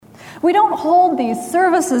We don't hold these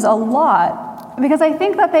services a lot because I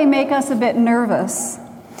think that they make us a bit nervous.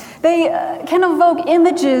 They can evoke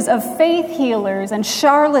images of faith healers and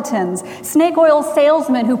charlatans, snake oil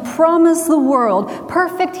salesmen who promise the world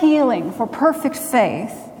perfect healing for perfect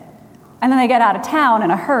faith, and then they get out of town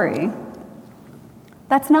in a hurry.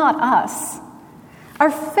 That's not us.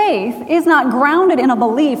 Our faith is not grounded in a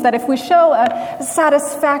belief that if we show a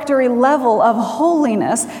satisfactory level of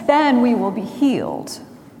holiness, then we will be healed.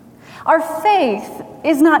 Our faith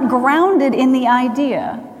is not grounded in the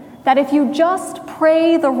idea that if you just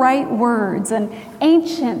pray the right words, an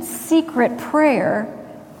ancient secret prayer,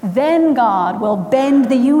 then God will bend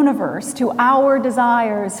the universe to our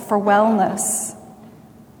desires for wellness.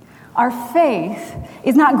 Our faith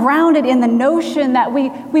is not grounded in the notion that we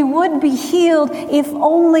would be healed if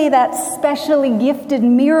only that specially gifted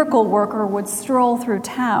miracle worker would stroll through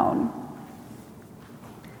town.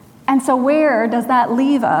 And so where does that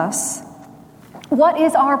leave us? What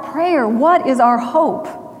is our prayer? What is our hope?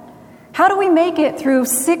 How do we make it through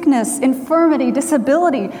sickness, infirmity,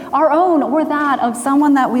 disability, our own or that of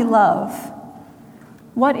someone that we love?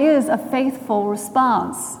 What is a faithful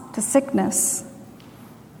response to sickness?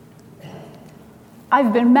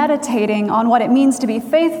 I've been meditating on what it means to be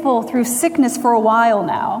faithful through sickness for a while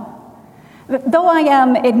now. Though I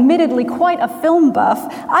am admittedly quite a film buff,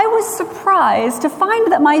 I was surprised to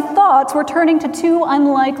find that my thoughts were turning to two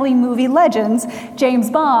unlikely movie legends,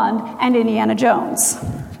 James Bond and Indiana Jones.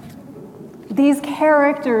 These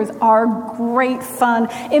characters are great fun,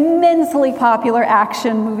 immensely popular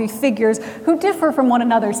action movie figures who differ from one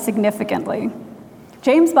another significantly.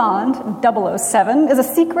 James Bond, 007, is a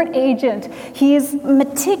secret agent. He is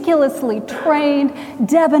meticulously trained,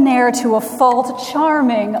 debonair to a fault,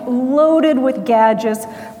 charming, loaded with gadgets,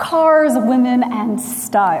 cars, women, and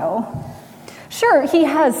style. Sure, he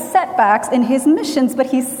has setbacks in his missions, but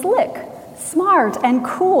he's slick, smart, and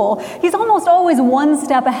cool. He's almost always one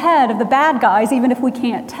step ahead of the bad guys, even if we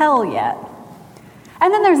can't tell yet.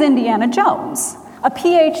 And then there's Indiana Jones, a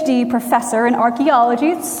PhD professor in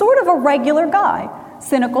archaeology, sort of a regular guy.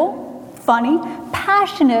 Cynical, funny,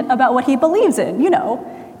 passionate about what he believes in. You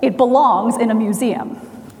know, it belongs in a museum.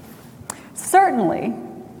 Certainly,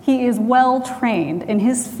 he is well trained in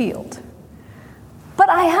his field. But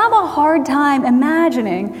I have a hard time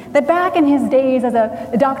imagining that back in his days as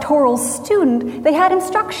a doctoral student, they had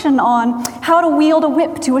instruction on how to wield a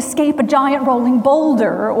whip to escape a giant rolling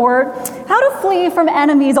boulder, or how to flee from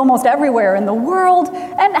enemies almost everywhere in the world,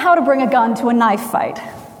 and how to bring a gun to a knife fight.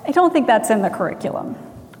 I don't think that's in the curriculum.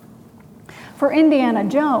 For Indiana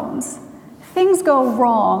Jones, things go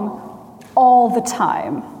wrong all the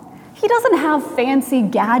time. He doesn't have fancy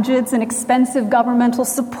gadgets and expensive governmental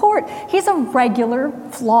support. He's a regular,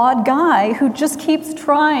 flawed guy who just keeps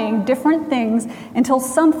trying different things until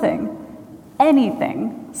something,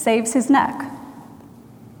 anything, saves his neck.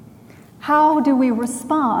 How do we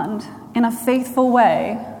respond in a faithful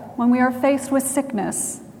way when we are faced with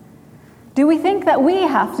sickness? Do we think that we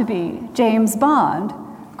have to be James Bond,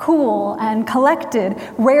 cool and collected,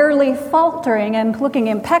 rarely faltering and looking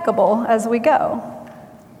impeccable as we go?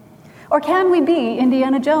 Or can we be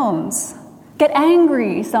Indiana Jones? Get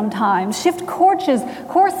angry sometimes, shift courses,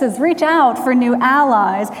 reach out for new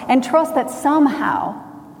allies, and trust that somehow,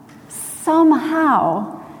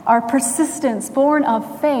 our persistence born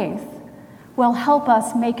of faith will help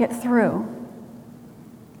us make it through.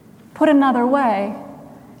 Put another way,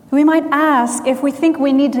 we might ask if we think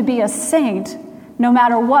we need to be a saint no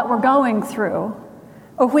matter what we're going through,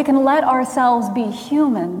 or if we can let ourselves be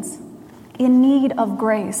humans in need of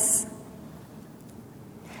grace.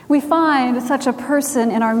 We find such a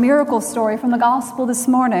person in our miracle story from the gospel this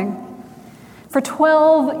morning. For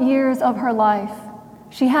 12 years of her life,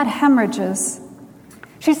 she had hemorrhages.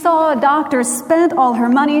 She saw a doctor, spent all her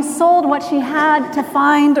money, sold what she had to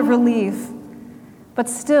find relief. But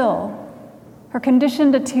still, her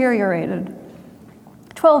condition deteriorated.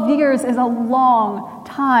 12 years is a long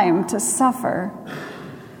time to suffer.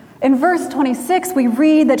 In verse 26, we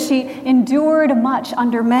read that she endured much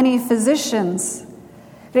under many physicians.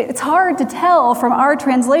 It's hard to tell from our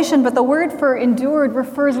translation, but the word for endured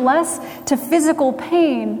refers less to physical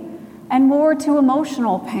pain and more to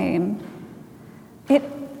emotional pain. It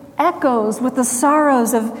echoes with the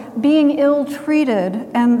sorrows of being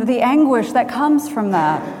ill-treated and the anguish that comes from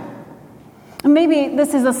that. Maybe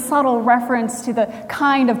this is a subtle reference to the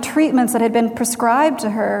kind of treatments that had been prescribed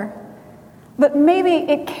to her, but maybe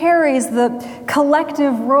it carries the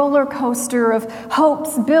collective roller coaster of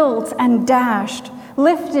hopes built and dashed,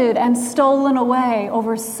 lifted and stolen away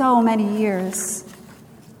over so many years.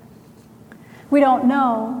 We don't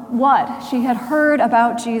know what she had heard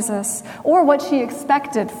about Jesus or what she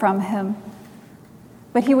expected from him.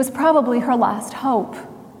 But he was probably her last hope.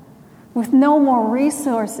 With no more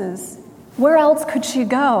resources, where else could she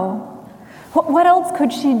go? What else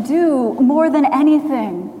could she do more than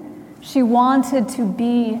anything? She wanted to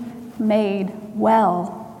be made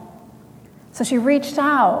well. So she reached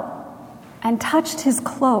out and touched his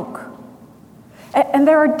cloak. And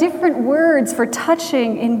there are different words for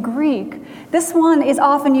touching in Greek. This one is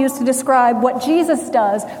often used to describe what Jesus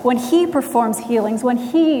does when he performs healings, when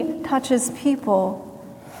he touches people.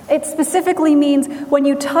 It specifically means when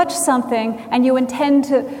you touch something and you intend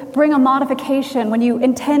to bring a modification, when you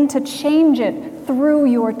intend to change it through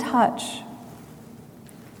your touch.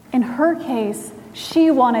 In her case,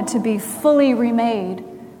 she wanted to be fully remade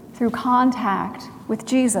through contact with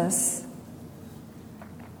Jesus.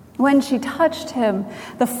 When she touched him,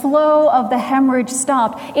 the flow of the hemorrhage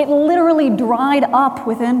stopped. It literally dried up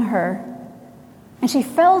within her. And she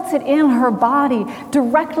felt it in her body,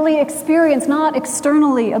 directly experienced, not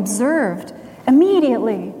externally observed.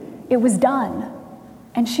 Immediately, it was done,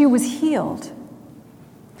 and she was healed.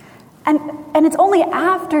 And it's only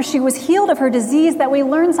after she was healed of her disease that we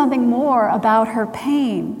learn something more about her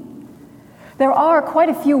pain. There are quite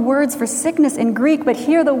a few words for sickness in Greek, but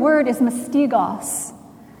here the word is mastigos.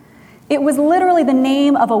 It was literally the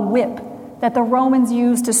name of a whip that the Romans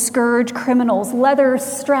used to scourge criminals, leather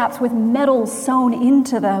straps with metal sewn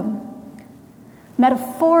into them.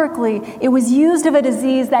 Metaphorically, it was used of a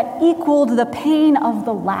disease that equaled the pain of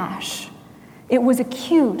the lash. It was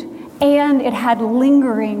acute, and it had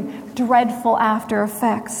lingering, dreadful after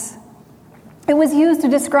effects. It was used to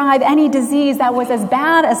describe any disease that was as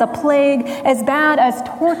bad as a plague, as bad as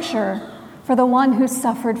torture for the one who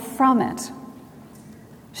suffered from it.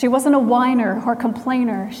 She wasn't a whiner or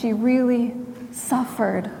complainer. She really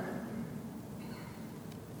suffered.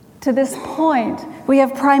 To this point, we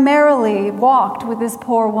have primarily walked with this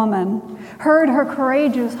poor woman, heard her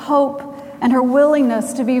courageous hope and her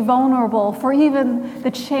willingness to be vulnerable for even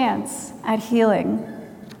the chance at healing.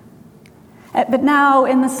 But now,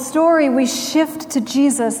 in the story, we shift to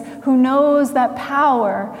Jesus, who knows that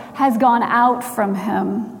power has gone out from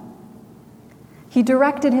him. He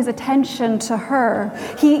directed his attention to her.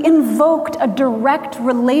 He invoked a direct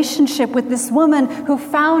relationship with this woman who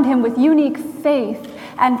found him with unique faith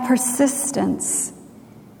and persistence.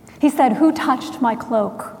 He said, "Who touched my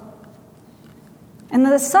cloak?" And the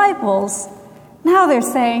disciples, now they're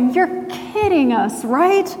saying, "You're kidding us,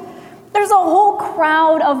 right? There's a whole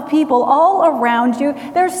crowd of people all around you.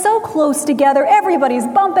 They're so close together. Everybody's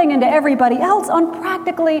bumping into everybody else on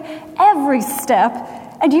practically every step.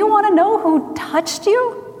 And you want to know who touched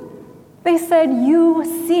you?" They said, "You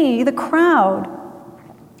see the crowd."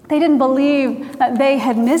 They didn't believe that they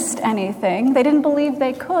had missed anything. They didn't believe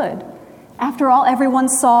they could. After all, everyone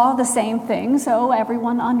saw the same thing, so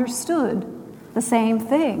everyone understood the same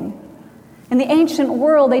thing. In the ancient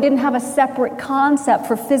world, they didn't have a separate concept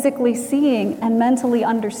for physically seeing and mentally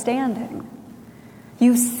understanding.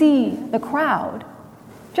 You see the crowd,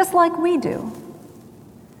 just like we do.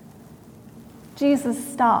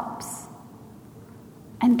 Jesus stops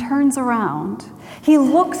and turns around. He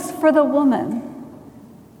looks for the woman,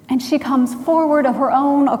 and she comes forward of her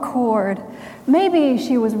own accord. Maybe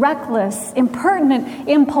she was reckless, impertinent,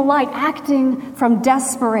 impolite, acting from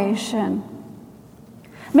desperation.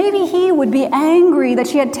 Maybe he would be angry that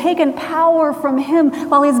she had taken power from him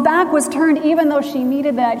while his back was turned, even though she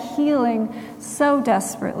needed that healing so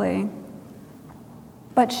desperately.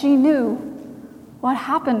 But she knew what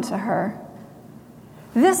happened to her.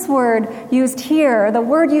 This word used here, the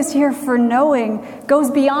word used here for knowing,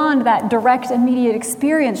 goes beyond that direct, immediate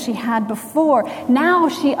experience she had before. Now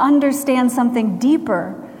she understands something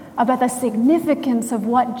deeper about the significance of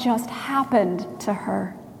what just happened to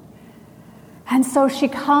her. And so she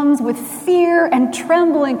comes with fear and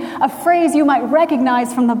trembling, a phrase you might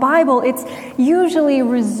recognize from the Bible. It's usually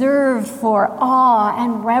reserved for awe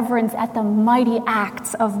and reverence at the mighty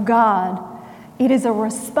acts of God. It is a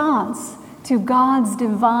response to God's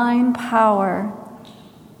divine power.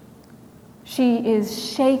 She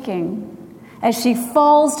is shaking as she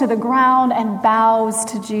falls to the ground and bows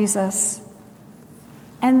to Jesus.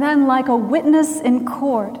 And then, like a witness in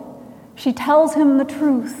court, she tells him the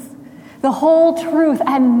truth, the whole truth,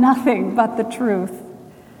 and nothing but the truth.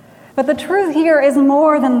 But the truth here is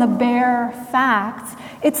more than the bare facts.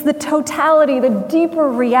 It's the totality, the deeper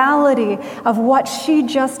reality of what she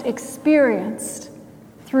just experienced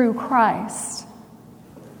through Christ.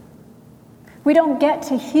 We don't get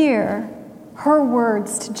to hear her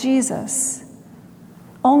words to Jesus.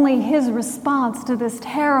 Only his response to this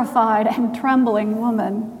terrified and trembling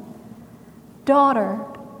woman: "Daughter,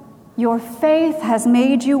 your faith has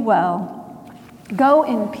made you well. Go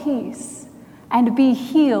in peace and be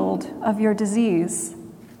healed of your disease."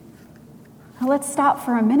 Now let's stop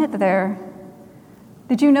for a minute there.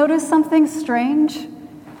 Did you notice something strange?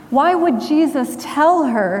 Why would Jesus tell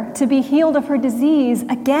her to be healed of her disease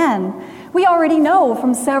again? We already know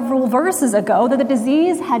from several verses ago that the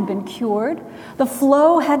disease had been cured. The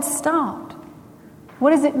flow had stopped.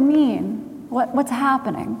 What does it mean? What's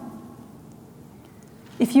happening?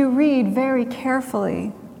 If you read very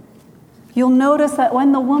carefully, you'll notice that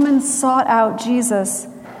when the woman sought out Jesus,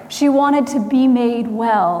 she wanted to be made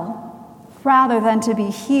well rather than to be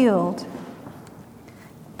healed.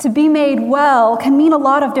 To be made well can mean a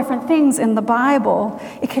lot of different things in the Bible.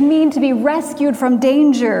 It can mean to be rescued from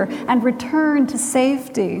danger and returned to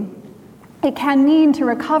safety. It can mean to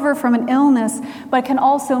recover from an illness, but it can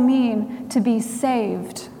also mean to be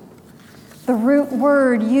saved. The root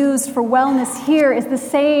word used for wellness here is the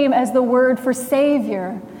same as the word for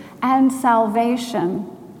Savior and salvation.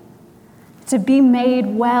 To be made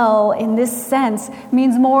well in this sense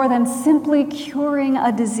means more than simply curing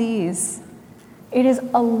a disease. It is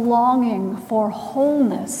a longing for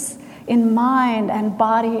wholeness in mind and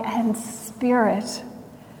body and spirit.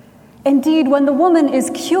 Indeed, when the woman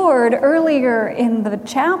is cured earlier in the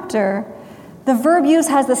chapter, the verb use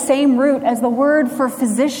has the same root as the word for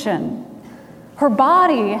physician. Her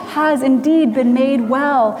body has indeed been made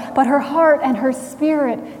well, but her heart and her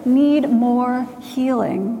spirit need more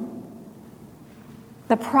healing.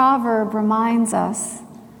 The proverb reminds us,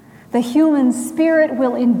 the human spirit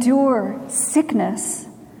will endure sickness,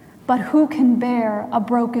 but who can bear a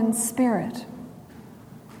broken spirit?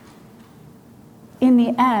 In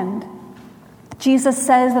the end, Jesus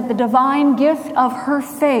says that the divine gift of her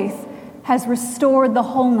faith has restored the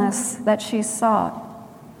wholeness that she sought.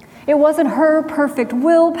 It wasn't her perfect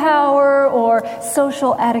willpower or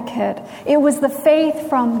social etiquette. It was the faith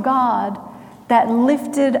from God that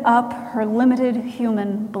lifted up her limited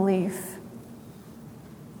human belief.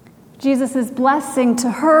 Jesus' blessing to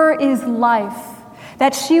her is life,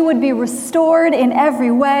 that she would be restored in every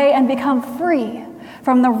way and become free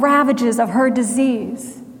from the ravages of her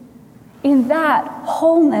disease. In that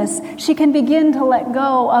wholeness, she can begin to let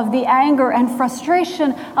go of the anger and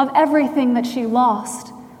frustration of everything that she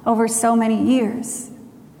lost over so many years.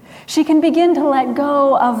 She can begin to let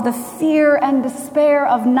go of the fear and despair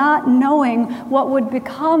of not knowing what would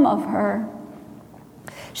become of her.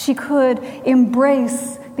 She could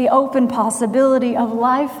embrace the open possibility of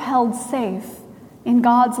life held safe in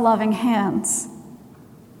God's loving hands.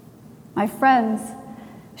 My friends,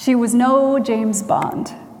 she was no James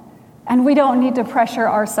Bond, and we don't need to pressure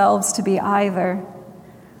ourselves to be either.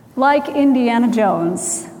 Like Indiana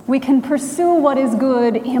Jones, we can pursue what is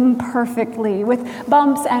good imperfectly, with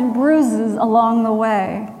bumps and bruises along the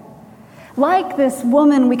way. Like this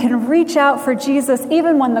woman, we can reach out for Jesus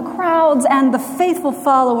even when the crowds and the faithful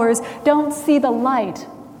followers don't see the light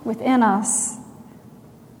within us.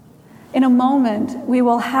 In a moment, we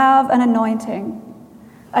will have an anointing,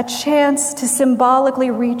 a chance to symbolically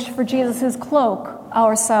reach for Jesus' cloak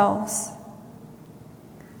ourselves.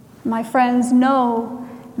 My friends, know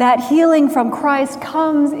that healing from Christ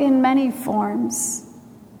comes in many forms.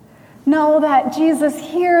 Know that Jesus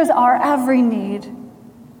hears our every need.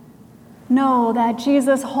 Know that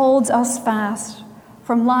Jesus holds us fast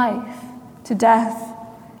from life to death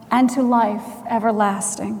and to life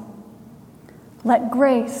everlasting. Let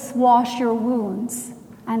grace wash your wounds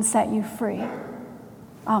and set you free.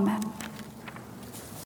 Amen.